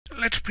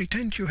let's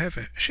pretend you have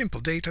a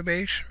simple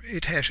database.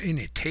 It has in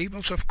it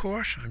tables, of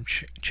course. I'm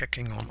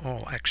checking on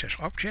all access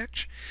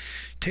objects.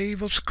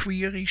 Tables,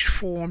 queries,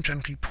 forms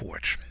and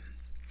reports.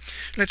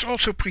 Let's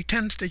also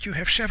pretend that you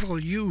have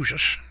several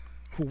users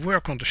who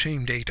work on the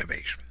same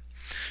database.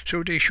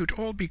 So they should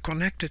all be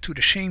connected to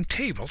the same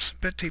tables,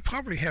 but they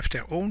probably have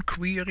their own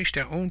queries,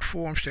 their own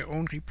forms, their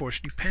own reports,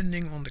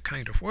 depending on the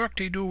kind of work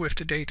they do with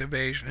the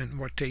database and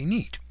what they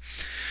need.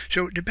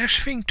 So the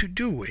best thing to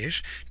do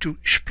is to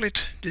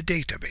split the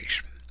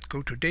database.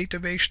 Go to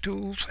Database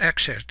Tools,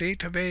 Access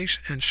Database,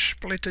 and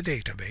split the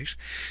database.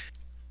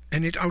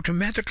 And it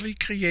automatically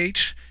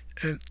creates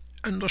an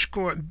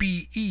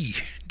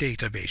 _BE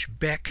database,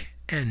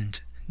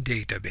 back-end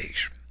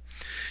database.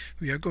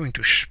 We are going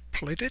to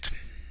split it.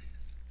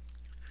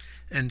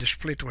 And the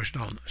split was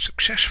done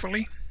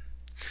successfully.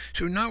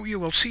 So now you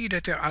will see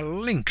that there are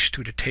links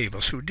to the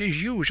table. So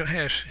this user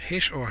has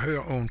his or her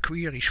own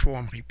queries,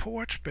 form,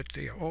 reports, but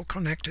they are all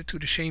connected to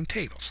the same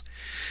tables.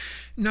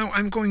 Now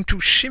I'm going to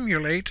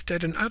simulate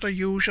that another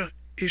user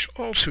is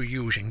also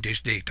using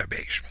this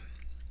database.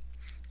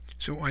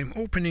 So I'm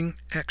opening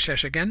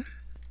Access again.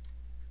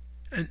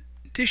 And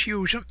this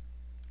user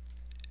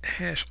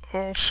has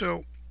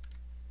also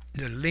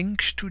the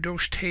links to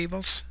those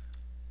tables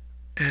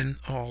and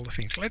all the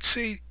things. Let's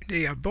say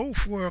they are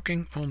both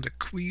working on the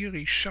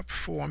query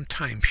subform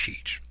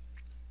timesheets.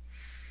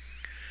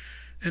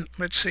 And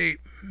let's say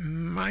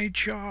my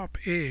job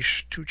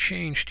is to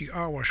change the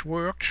hours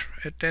worked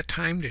at that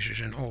time. This is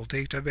an old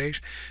database.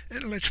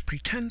 And let's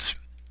pretend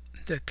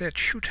that that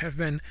should have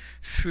been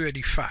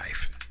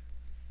 35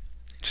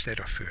 instead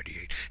of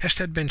 38. Has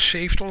that been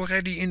saved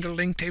already in the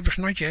link tables?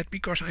 Not yet,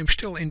 because I'm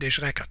still in this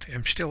record.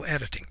 I'm still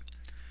editing.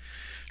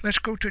 Let's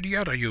go to the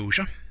other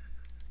user.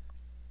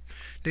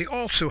 They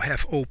also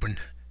have opened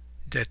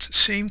that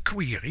same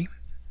query,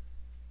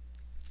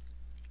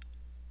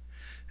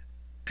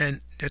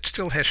 and that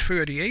still has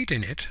 38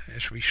 in it,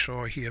 as we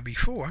saw here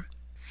before.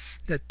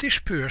 That this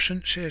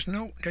person says,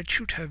 no, that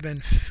should have been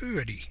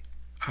 30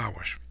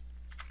 hours.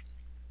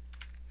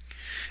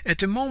 At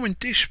the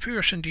moment this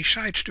person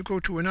decides to go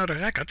to another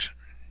record,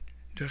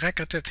 the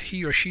record that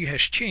he or she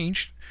has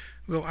changed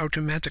will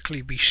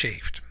automatically be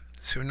saved.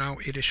 So now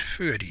it is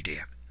 30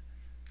 there.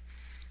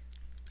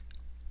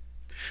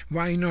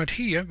 Why not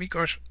here?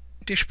 Because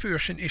this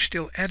person is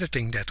still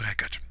editing that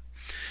record.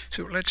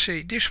 So let's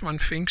say this one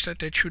thinks that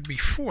that should be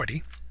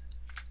 40.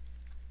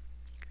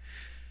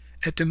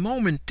 At the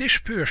moment this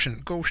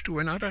person goes to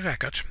another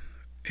record,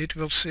 it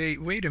will say,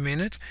 wait a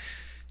minute,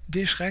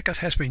 this record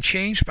has been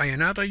changed by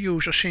another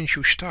user since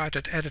you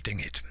started editing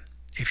it.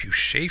 If you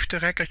save the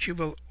record, you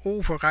will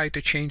override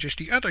the changes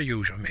the other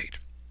user made.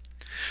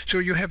 So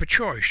you have a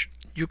choice.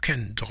 You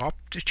can drop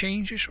the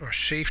changes or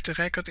save the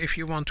record. If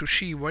you want to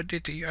see what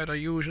did the other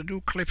user do,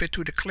 clip it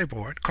to the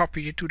clipboard,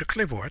 copy it to the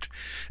clipboard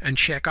and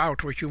check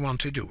out what you want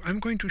to do. I'm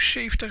going to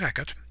save the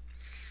record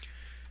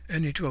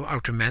and it will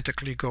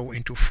automatically go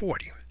into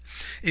 40.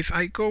 If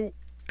I go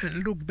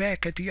and look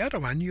back at the other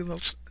one, you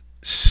will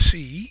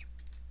see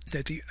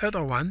that the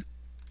other one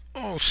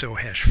also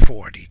has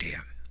 40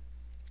 there.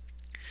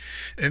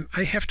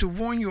 I have to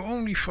warn you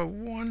only for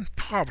one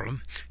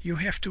problem. You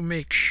have to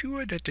make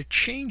sure that the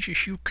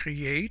changes you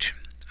create,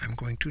 I'm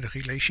going to the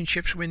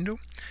relationships window,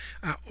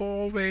 are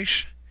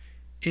always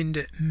in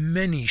the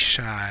many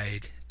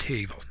side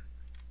table.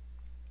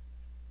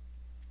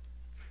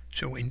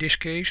 So in this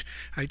case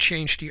I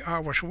change the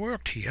hours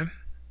worked here,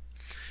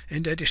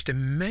 and that is the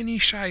many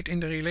side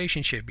in the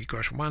relationship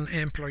because one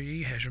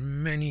employee has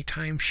many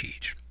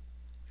timesheets.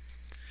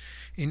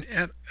 In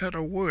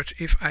other words,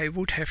 if I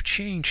would have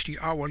changed the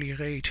hourly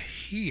rate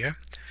here,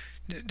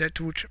 that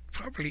would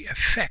probably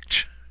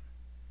affect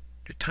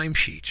the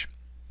timesheet,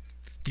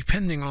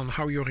 depending on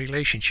how your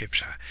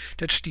relationships are.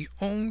 That's the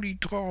only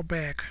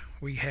drawback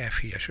we have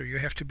here. So you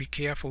have to be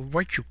careful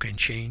what you can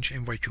change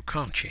and what you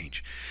can't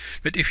change.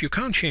 But if you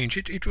can't change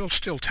it, it will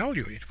still tell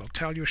you. It will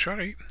tell you,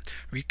 sorry,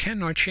 we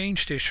cannot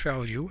change this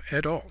value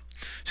at all.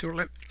 So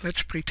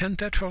let's pretend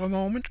that for a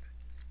moment.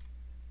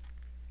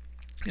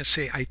 Let's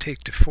say I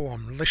take the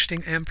form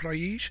listing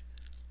employees,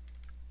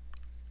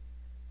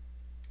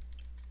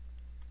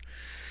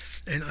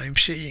 and I'm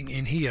saying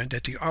in here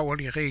that the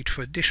hourly rate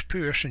for this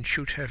person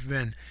should have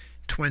been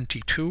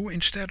 22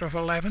 instead of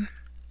 11.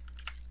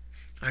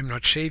 I'm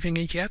not saving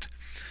it yet.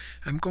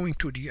 I'm going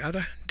to the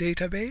other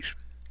database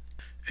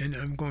and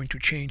I'm going to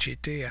change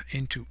it there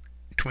into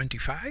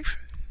 25.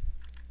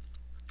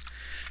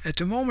 At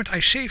the moment I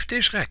save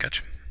this record,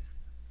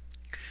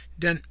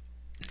 then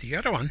the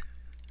other one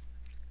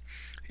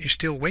is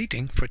still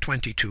waiting for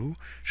 22.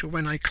 So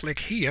when I click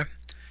here,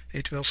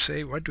 it will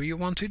say, what do you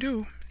want to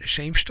do? The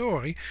same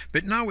story,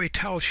 but now it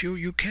tells you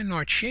you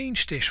cannot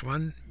change this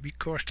one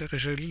because there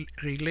is a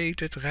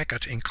related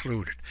record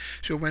included.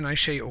 So when I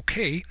say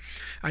OK,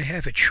 I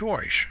have a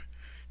choice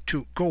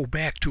to go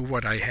back to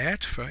what I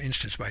had, for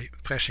instance by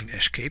pressing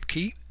Escape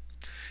key,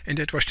 and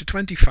that was the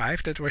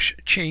 25 that was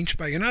changed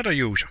by another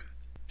user.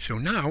 So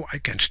now I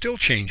can still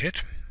change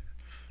it,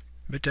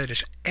 but that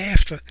is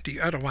after the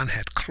other one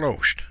had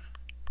closed.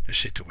 the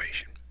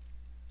situation.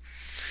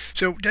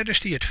 So that is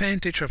the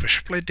advantage of a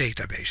split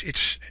database.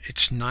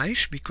 It's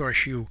nice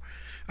because you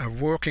are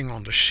working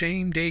on the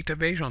same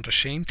database, on the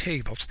same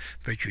tables,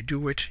 but you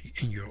do it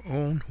in your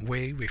own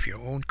way with your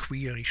own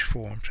queries,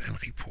 forms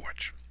and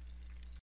reports.